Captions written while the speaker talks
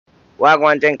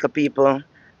Wagwan drink people.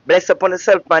 Bless upon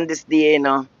yourself on this day,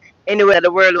 Anywhere in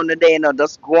the world on the day,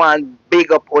 just go and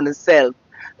big up on yourself.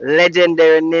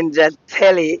 Legendary Ninja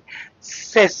Telly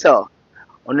say so.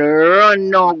 On the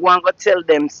run now, go and go tell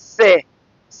them, say,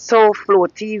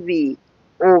 Souflotv TV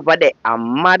over there,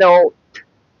 I'm mad out.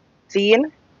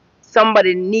 Seeing?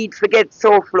 Somebody need to get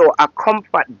Souflotv a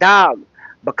comfort dog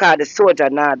because the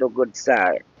soldier not do good,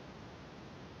 sir.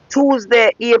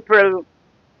 Tuesday, April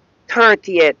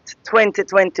 30th,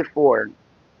 2024.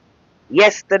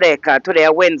 Yesterday, cause today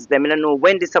Wednesday, I don't know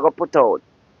when this I go put out.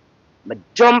 But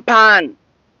jump on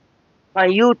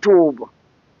YouTube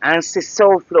and see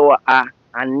Souflotv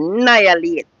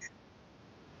annihilate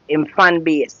in fan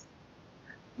base.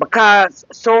 Because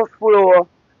Souflotv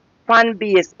fan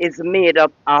base is made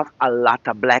up of a lot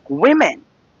of black women.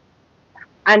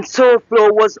 And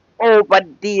Souflotv was over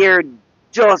there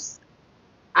just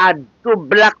a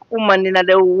black woman in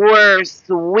the worst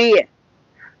way.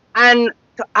 And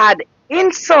to add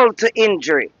insult to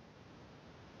injury,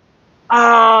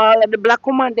 all of the black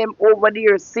woman them over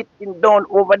there sitting down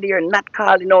over there not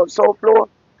calling out Souflotv.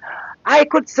 I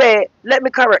could say, let me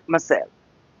correct myself.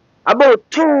 About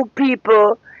 2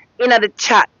 people in the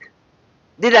chat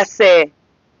did I say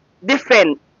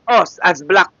defend us as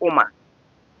black woman.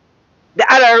 The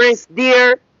other rest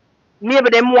there, maybe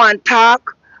them want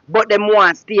talk, but them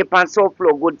want stay upon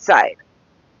Souflotv good side.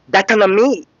 That's not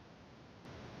me.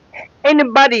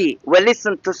 Anybody will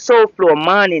listen to Souflotv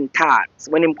morning talks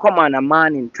when him come on a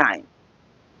morning time,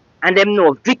 and them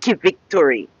know Vicky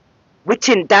Victory, which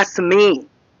in that's me.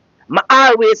 I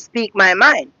always speak my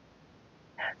mind.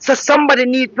 So somebody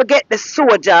need to get the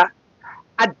soldier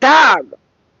a dog.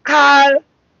 Call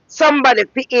somebody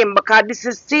for him because this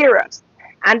is serious.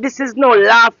 And this is no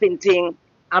laughing thing.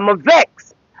 I'm a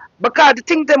vex. Because the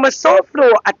thing them a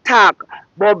Souflotv attack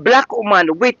about black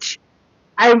woman, which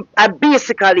I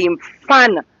basically am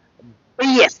fan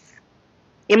base.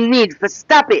 Him need to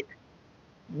stop it.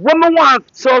 What I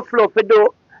want Souflotv to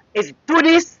do is do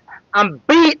this and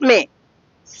beat me.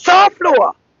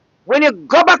 Souflotv, when you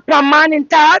go back to morning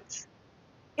thoughts,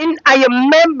 in our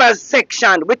members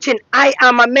section, which in I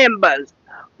am a members,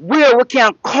 where we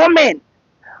can comment.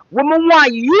 What I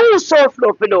want you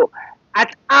Souflotv to do,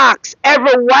 at ask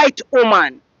every white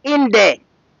woman in there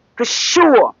to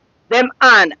show them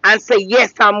on and say,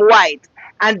 yes, I'm white.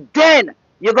 And then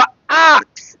you go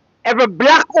ask every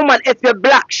black woman, if you're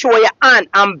black, show your hand,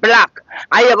 I'm black.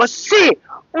 And you go see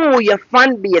who your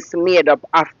fan base made up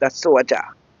after soldier.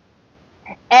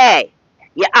 Hey,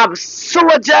 you have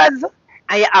soldiers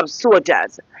and you have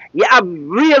soldiers. You have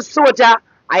real soldier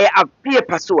and you have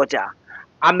paper soldier.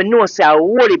 I know say a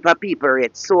whole heap of people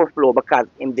rate Souflotv because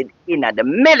him did in the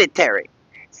military.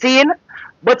 See?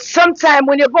 But sometimes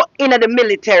when you go in the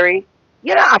military,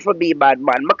 you don't have to be bad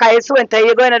man. Because when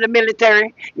you go in the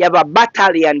military, you have a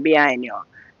battalion behind you.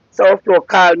 Souflotv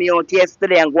called me out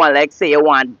yesterday and go on like say you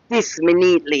want this me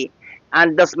neatly.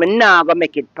 And thus me now go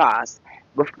make it pass.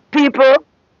 But people,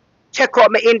 check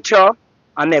out my intro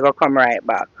and I go come right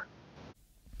back.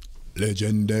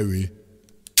 Legendary.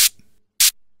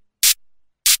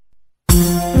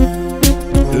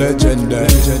 Legendary.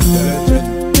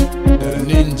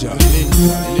 Ninja.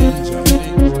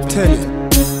 Tell it.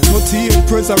 48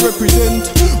 press I represent.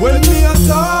 When me a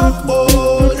talk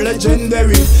about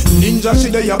legendary Ninja,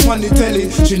 she dey up on the telly.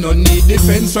 She no need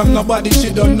defense from nobody.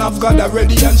 She don't have God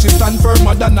already and she stand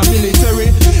firmer than a military.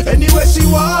 Anyway she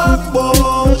walk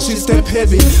bold, she step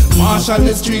heavy. Marshal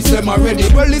the streets them already.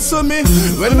 Well listen me,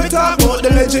 when me talk about the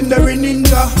legendary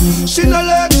Ninja, she no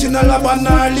leg, she no lab and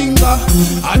her linger.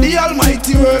 And the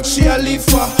almighty work she a live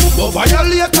for, but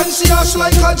violate and she ash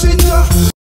like a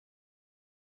ginger.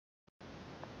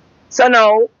 So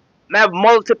now, I have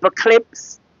multiple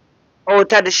clips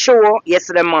out of the show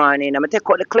yesterday morning. I'm going to take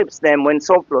out the clips then when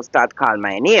Souflotv start calling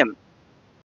my name.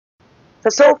 So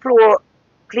Souflotv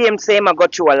claims same I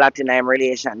got through a lot in a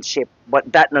relationship, but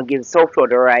that not give Souflotv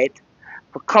the right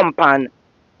to come on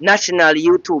national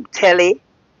YouTube telly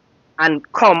and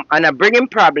come and bring in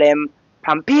problem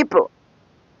from people.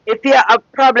 If you have a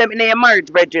problem in your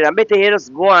marriage, brethren, I better you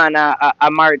just go on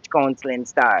a marriage counseling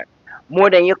start. More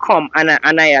than you come and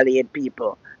annihilate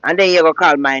people. And then you go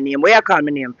call my name. Where you call my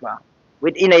name for?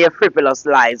 Within your frivolous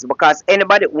lies. Because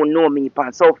anybody who know me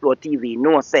on Souflotv TV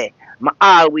know say,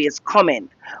 I always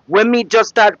comment. When me just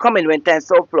start coming when time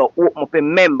Souflotv open up a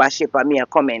membership and me a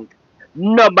comment,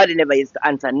 nobody never used to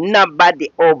answer.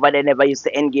 Nobody over there never used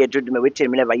to engage with me, which me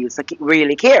never used to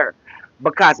really care.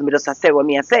 Because me just say what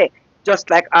me I say. Just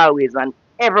like always, and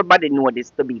everybody know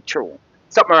this to be true.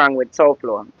 Something wrong with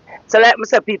Souflotv. So like I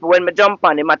say, people, when I jump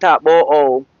on him, I talk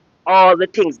about all the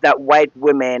things that white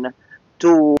women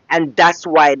do, and that's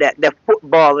why the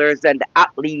footballers and the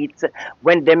athletes,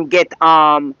 when them get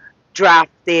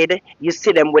drafted, you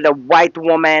see them with a white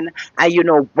woman, and you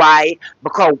know why?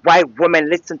 Because white women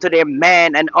listen to their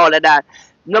men and all of that.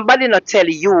 Nobody not tell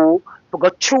you to go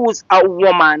choose a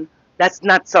woman that's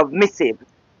not submissive.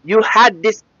 You had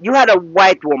a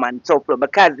white woman, so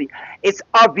because it's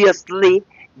obviously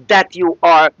that you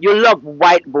love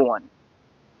white born.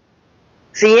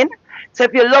 Seeing? So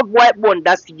if you love white bone,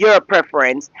 that's your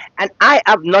preference, and I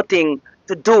have nothing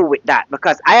to do with that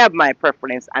because I have my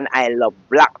preference and I love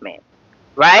black men,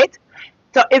 right?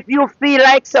 So if you feel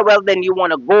like so, well, then you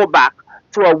want to go back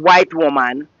to a white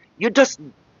woman, you just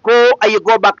go and you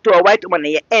go back to a white woman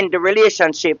and you end the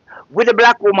relationship with a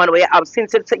black woman where you have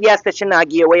since it's yes, she not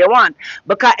give you what you want.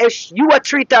 Because if you are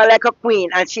treat her like a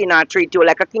queen and she not treat you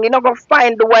like a king, you're not gonna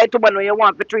find the white woman where you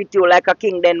want to treat you like a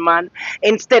king then, man.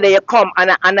 Instead of you come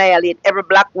and annihilate every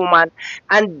black woman,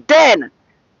 and then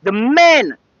the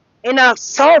men in a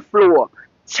South Floor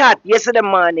chat yesterday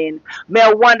morning, me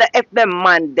I wonder if them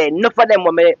man then enough of them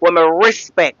when me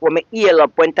respect, when me heal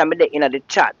up when time they in the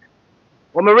chat.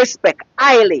 When me respect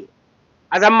highly,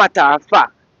 as a matter of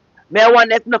fact. Me I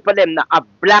wonder if enough of them now have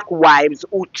black wives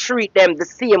who treat them the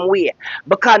same way.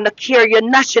 Because they care your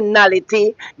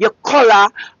nationality, your color,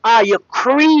 or your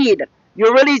creed,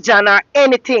 your religion, or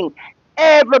anything.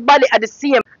 Everybody are the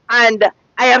same. And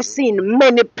I have seen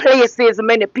many places,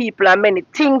 many people, and many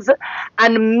things,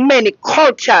 and many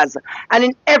cultures. And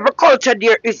in every culture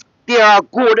there are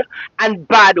good and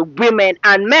bad women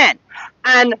and men.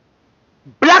 And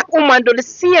black women do the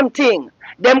same thing.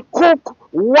 Them cook,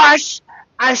 wash,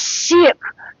 and shake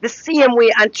the same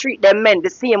way and treat them men the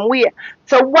same way.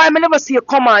 So why me never see you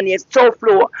come on here so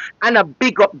flow and a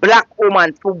big up black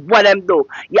woman for what them do?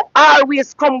 You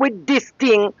always come with this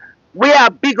thing where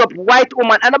a big up white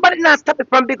woman, and nobody not stop it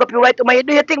from big up your white woman. You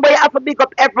do your thing, but you have to big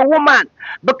up every woman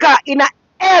because in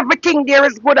everything there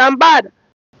is good and bad.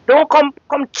 Don't come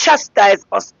chastise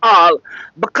us all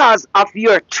because of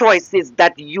your choices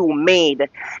that you made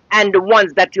and the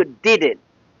ones that you didn't.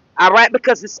 Alright?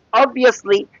 Because it's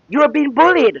obviously you're being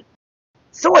bullied.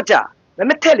 Soldier, let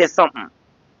me tell you something.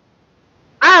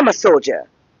 I'm a soldier.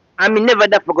 I mean, never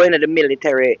that for going to the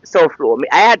military so flow.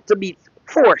 I had to be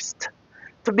forced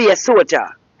to be a soldier.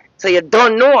 So you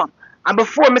don't know. And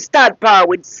before me start power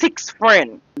with 6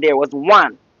 friends, there was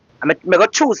one. I'm going to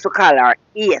choose to call her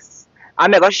Ace.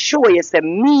 I'm going to show you, say,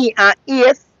 me and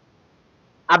Ace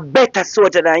are better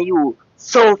soldier than you,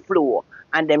 so flow.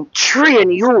 And them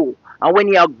train you. And when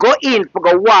you go in for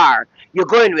the war, you're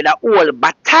going with a whole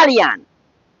battalion.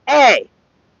 Hey,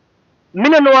 me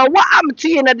don't know what happened to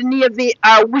you in the Navy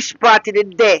or which party the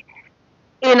day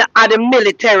in the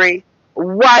military.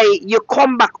 Why you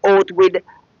come back out with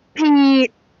PTSD?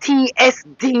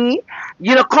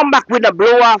 You don't come back with a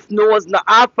blow off nose, no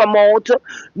half a mouth,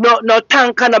 no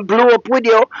tank and a blow up with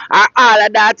you, or all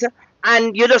of that,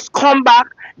 and you just come back.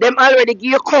 Them already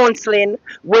give you counseling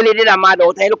when you did a mad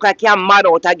out. I look like you're mad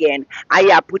out again, and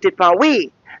you put it from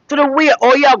way to the way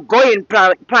or you're going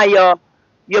from your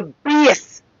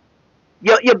base.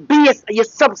 Your base, your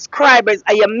subscribers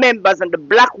and your members and the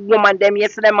black woman them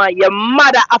yesterday man, your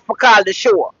mother have to call the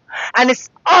show. And it's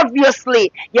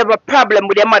obviously you have a problem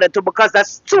with your mother too, because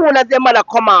as soon as your mother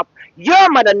come up, your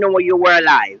mother know you were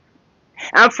alive.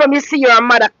 And from you see your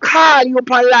mother call you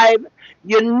upon live,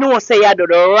 you know say you do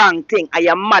the wrong thing, and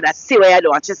your mother see what you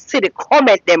do and she see the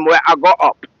comment them where I go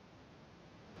up.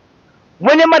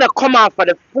 When your mother come out for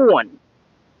the phone,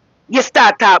 you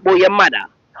start talking about your mother.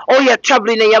 Oh, you're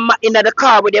traveling in the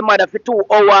car with your mother for 2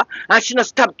 hours and she not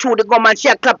stop through the gum and she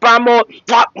a clap her mouth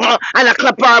and a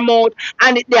clap her mouth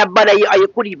and it there bother you, or you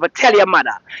could even tell your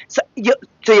mother. So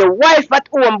your wife at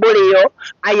home bully you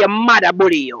and your mother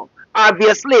bully you.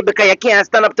 Obviously, because you can't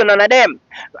stand up to none of them.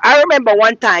 I remember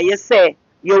one time you say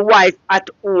your wife at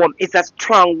home is a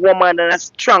strong woman and a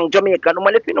strong Jamaican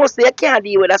woman. If you know, say you can't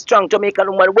deal with a strong Jamaican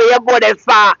woman, where you go that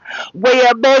far, where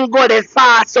you been go that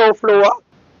far, so flow.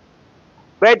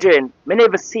 Brethren, me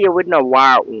never see you with no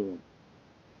war wound.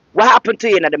 What happened to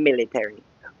you in the military?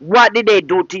 What did they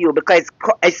do to you? Because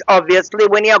it's obviously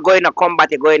when you're going to combat,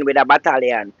 you're going with a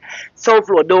battalion. So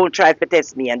flow, don't try to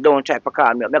test me and don't try to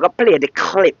call me up. I'm going to play the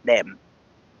clip them.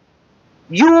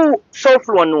 You, so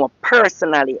flow, know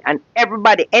personally, and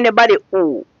anybody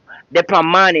who they put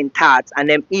morning thoughts and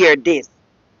them hear this.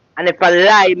 And if I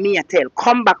lie, me I tell,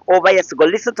 come back over here, so go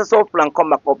listen to Souflotv and come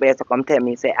back over here, so come tell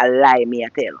me, say, I lie, me I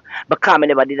tell. Because I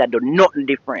never did that, do nothing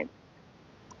different.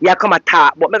 You come and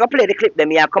talk, but I'm going to play the clip them,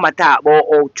 you come and talk about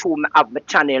how true I have my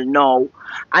channel now.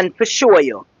 And for sure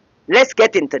you, let's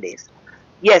get into this.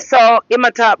 Yes, so I'm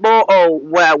talk about how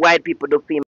white people do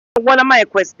film. One of my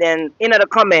questions in the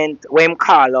comment when him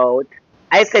call out,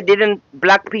 I said, didn't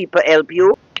black people help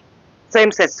you? So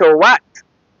him said, so what?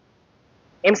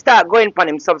 Him start going for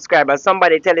him subscribers.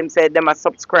 Somebody tell him say them a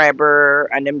subscriber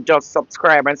and them just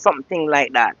subscriber and something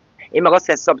like that. Him go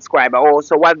say subscriber. Oh,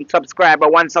 so one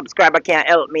subscriber can't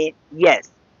help me?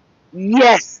 Yes.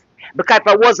 Yes. Because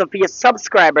if it wasn't for your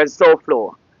subscribers,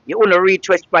 Souflotv, you only reach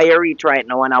where you reach right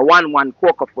now on a 1-1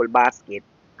 cocoa full basket.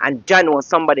 And John knows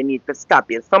somebody needs to stop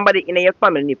you. Somebody in your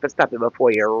family needs to stop you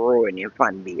before you ruin your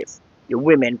fan base. Your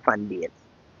women fan base.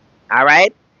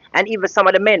 Alright? And even some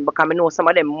of the men, because I know some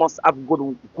of them must have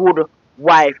good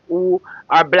wife who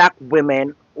are black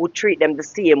women who treat them the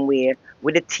same way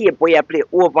with the tape where you play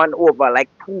over and over like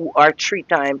 2 or 3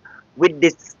 times with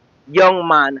this young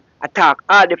man attack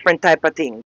all different type of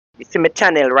things. You see my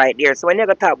channel right there. So when you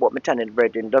go talk about my channel,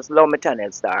 virgin, just love my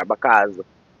channel star because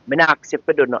I not ask you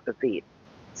to do nothing for it.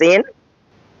 See?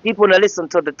 People don't listen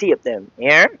to the tape them.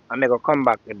 Yeah? I'm going to come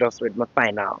back and just with my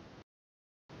final.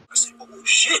 I said, oh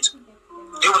shit.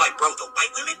 They were like, bro, the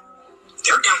white women,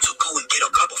 they're down to go and get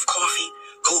a cup of coffee,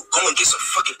 go and get some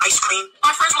fucking ice cream.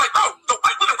 My friends were like, bro, the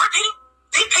white women we're dating,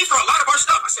 they pay for a lot of our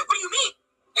stuff. I said, what do you mean?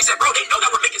 They said, bro, they know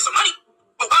that we're making some money.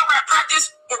 But while we're at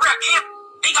practice or we're at camp,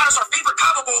 they got us our favorite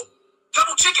combo bowl,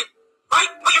 double chicken,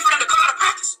 right? Waiting for them to come out of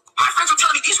practice. My friends were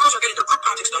telling me these girls are getting their group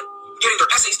projects done, getting their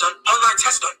essays done, online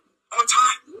tests done, on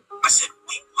time. I said,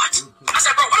 wait, what? I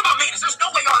said, bro, what about maintenance? There's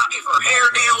no way y'all not paying for hair,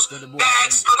 nails,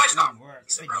 bags, or lifestyle.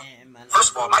 He said, bro,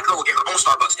 first of all, my girl will get her own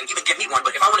Starbucks and even get me one,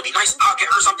 but if I want to be nice, I'll get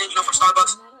her something, from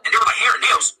Starbucks. And they were like, hair and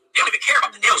nails. They don't even care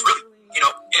about the nails, really. And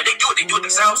if they do it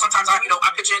themselves. Sometimes I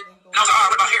pitch in, and I was like,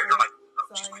 what about hair? They're like, bro,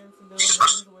 she's white. She's just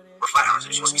special. We're flat irons,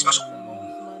 and she wants to be special.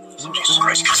 Jesus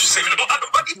Christ, you guys are saving a lot of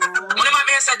money. One of my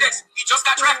man said this. He just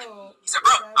got drafted. He said,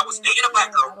 bro, I was dating a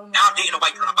black girl. Now I'm dating a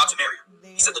white girl. I'm about to marry her.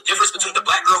 He said the difference between the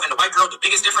black girl and the white girl, the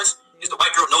biggest difference, is the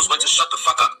white girl knows when to shut the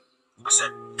fuck up. I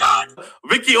said, God.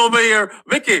 Vicky over here.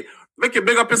 Vicky,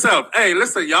 big up yourself. Hey,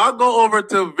 listen, y'all go over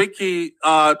to Vicky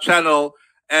channel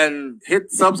and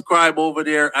hit subscribe over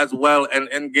there as well and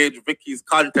engage Vicky's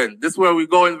content. This is where we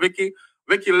going, Vicky.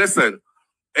 Vicky, listen.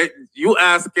 You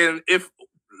asking if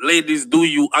ladies, do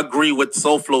you agree with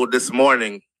Souflotv this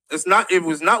morning? It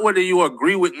was not whether you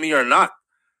agree with me or not.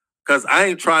 Because I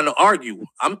ain't trying to argue.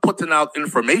 I'm putting out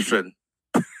information.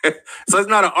 So it's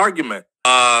not an argument.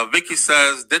 Vicky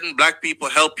says, didn't black people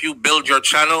help you build your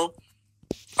channel?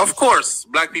 Of course,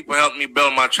 black people helped me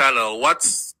build my channel. But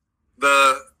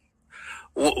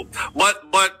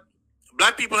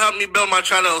black people helped me build my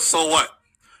channel, so what?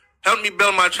 Help me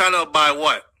build my channel by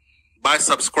what? By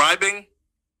subscribing?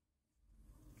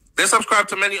 They subscribe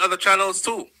to many other channels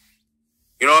too.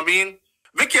 You know what I mean?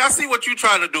 Vicky, I see what you're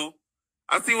trying to do.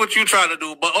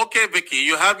 But okay, Vicky,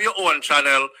 you have your own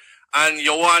channel and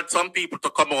you want some people to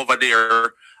come over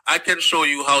there. I can show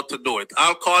you how to do it.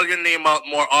 I'll call your name out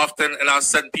more often and I'll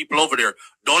send people over there.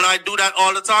 Don't I do that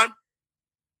all the time?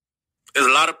 There's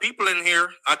a lot of people in here.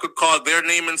 I could call their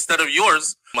name instead of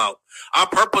yours out. I'll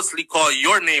purposely call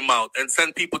your name out and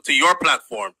send people to your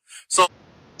platform.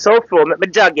 Souflotv, let me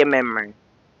jog your memory.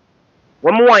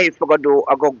 What I want you to do,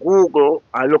 I go Google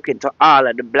and look into all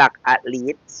of the black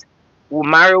athletes who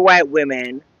marry white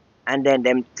women and then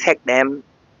them take them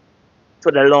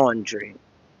to the laundry.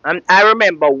 I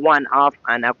remember one off,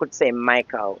 and I could say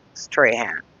Michael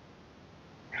Strahan.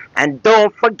 And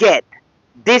don't forget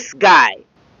this guy.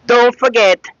 Don't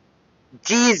forget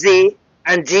Jeezy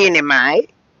and Jeannie Mai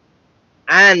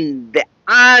and the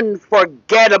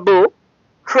unforgettable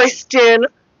Christian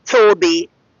Toby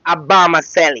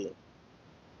Obama-Selly.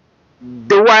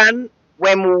 The one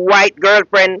when white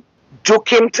girlfriend took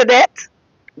him to death,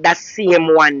 that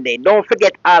same one day. Don't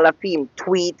forget all of him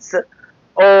tweets.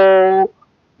 Oh,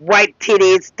 white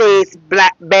titties taste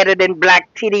black better than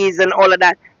black titties and all of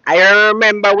that. I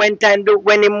remember when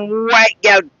him white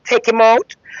girl take him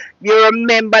out. You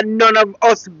remember none of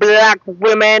us black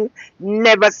women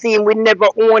never see him. We never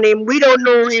own him. We don't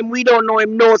know him. We don't know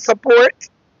him. No support.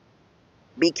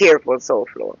 Be careful,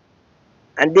 Souflotv.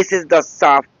 And this is the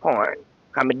soft porn.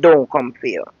 Because I don't come for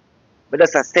you. But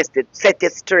just set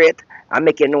it straight and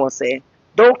make you know, say,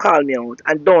 don't call me out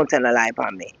and don't tell a lie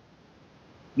on me.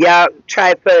 Yeah,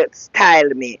 try to style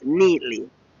me neatly.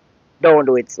 Don't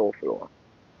do it, Souflotv.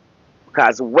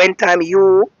 Because when time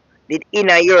you did in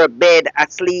your bed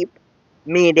asleep,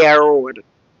 me there road.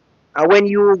 And when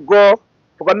you go,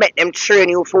 to make them train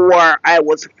you for war, I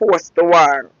was forced to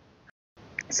war.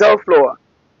 Souflotv,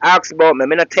 ask about me,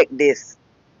 I not take this.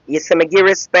 You say me give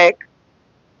respect,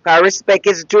 because respect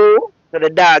is due to the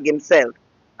dog himself.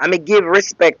 And me give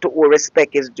respect to who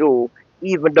respect is due,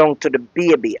 even down to the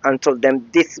baby, until them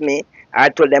diss me, I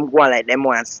told them go on like them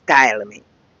want style me.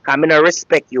 Cause I don't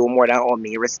respect you more than how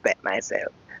me respect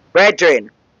myself.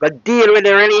 Brethren, but deal with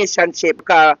the relationship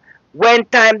because when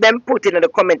time them put in the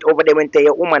comment over there when tell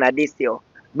your woman at this yo.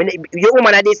 Your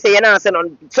woman at this say you know say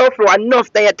on Souflotv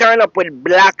enough that you turn up with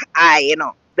black eye, you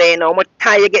know. Then you know how much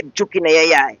time you get juke in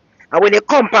your eye. And when you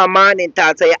come for morning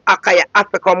talk so you act you have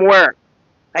to come work.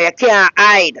 And you can't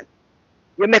hide.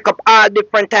 You make up all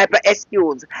different type of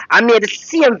excuse. I made the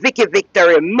same Vicky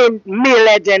Victory, me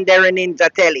legendary Ninja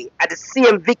Telly, at the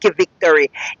same Vicky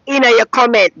Victory. In your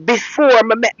comment before I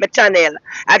met my channel,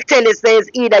 I tell you says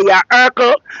either you're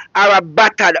Urkel or a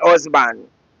battered husband.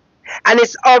 And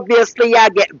it's obviously you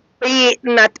get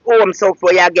beaten at home, so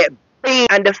for you get beaten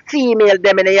and the female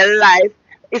them in your life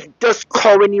is just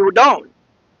calling you down.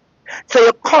 So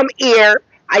you come here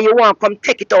and you want to come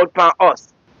take it out from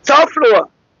us. Souflotv,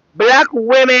 black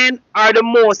women are the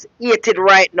most hated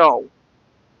right now.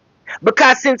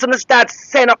 Because since you start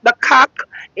setting up the cock,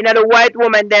 you know the white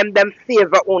woman them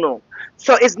favor uno.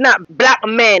 So it's not black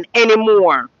men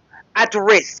anymore at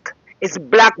risk. It's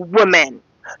black women.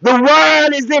 The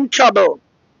world is in trouble.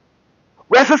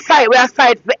 We have to fight. We have to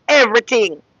fight for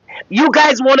everything. You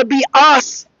guys want to be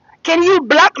us. Can you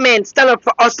black men stand up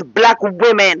for us black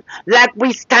women like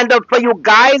we stand up for you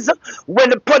guys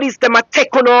when the police them are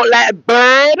taking out like a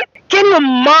bird? Can you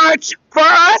march for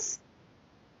us?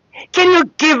 Can you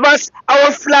give us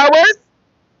our flowers?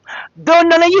 Don't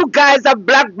none of you guys have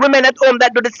black women at home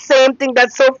that do the same thing that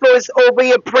Souflotv is over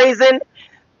here praising?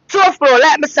 Souflotv,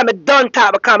 let me say me done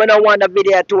talk because I don't want the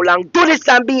video too long. Do this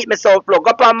and beat me, Souflotv. Go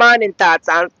up on morning thoughts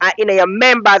and in your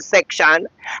members section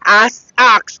ask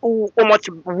how much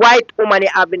white woman you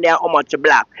have in there, how much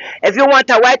black. If you want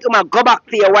a white woman, go back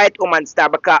to your white woman star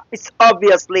because it's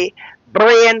obviously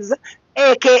brains,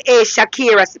 aka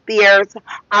Shakira Spears,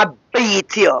 I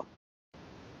beat you.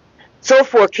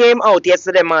 Souflotv came out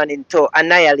yesterday morning to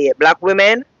annihilate black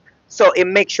women. So he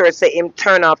make sure say him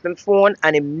turn off him phone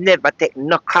and him never take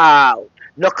no call.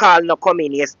 No call no come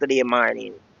in yesterday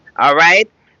morning. Alright?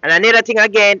 And another thing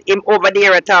again, him over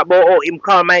there talk about him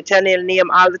call my channel name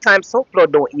all the time.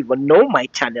 Souflotv don't even know my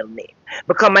channel name.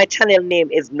 Because my channel name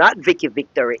is not Vicky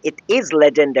Victory. It is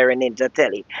Legendary Ninja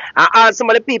Telly. And all some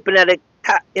of the people in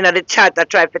the chat that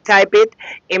try to type it,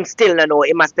 him still don't know.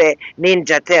 He must say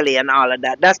Ninja Telly and all of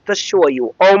that. That's to show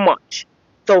you how much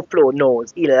Souflotv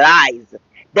knows. He lies.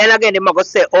 Then again, I'm going to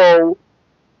say, oh,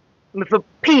 if I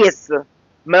paste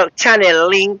my channel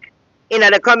link in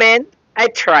the comment, I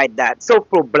tried that.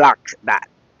 Souflotv blocked that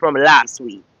from last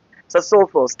week. So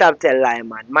Souflotv, stop telling lie,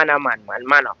 man. Man up,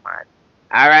 man.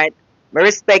 Alright? I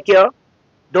respect you.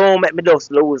 Don't make me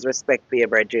just lose respect for your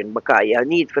brethren because you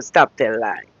need to stop telling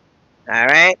lie.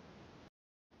 Alright?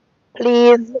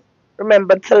 Please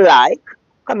remember to like,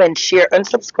 comment, share, and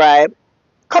subscribe.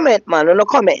 Comment, man. No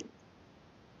comment.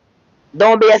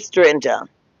 Don't be a stranger.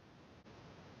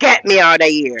 Get me out of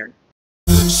here.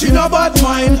 She no bad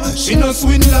mind, she no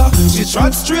swindler. She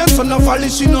trot straight, so no folly,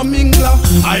 she no mingler.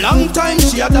 A long time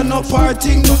she had a no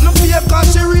parting. Don't no fear,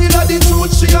 cause she real the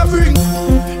truth she a bring.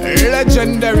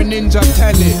 Legendary Ninja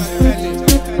Telly.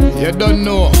 You don't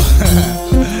know.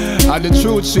 And the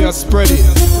truth she a spread it.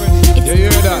 You hear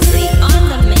that?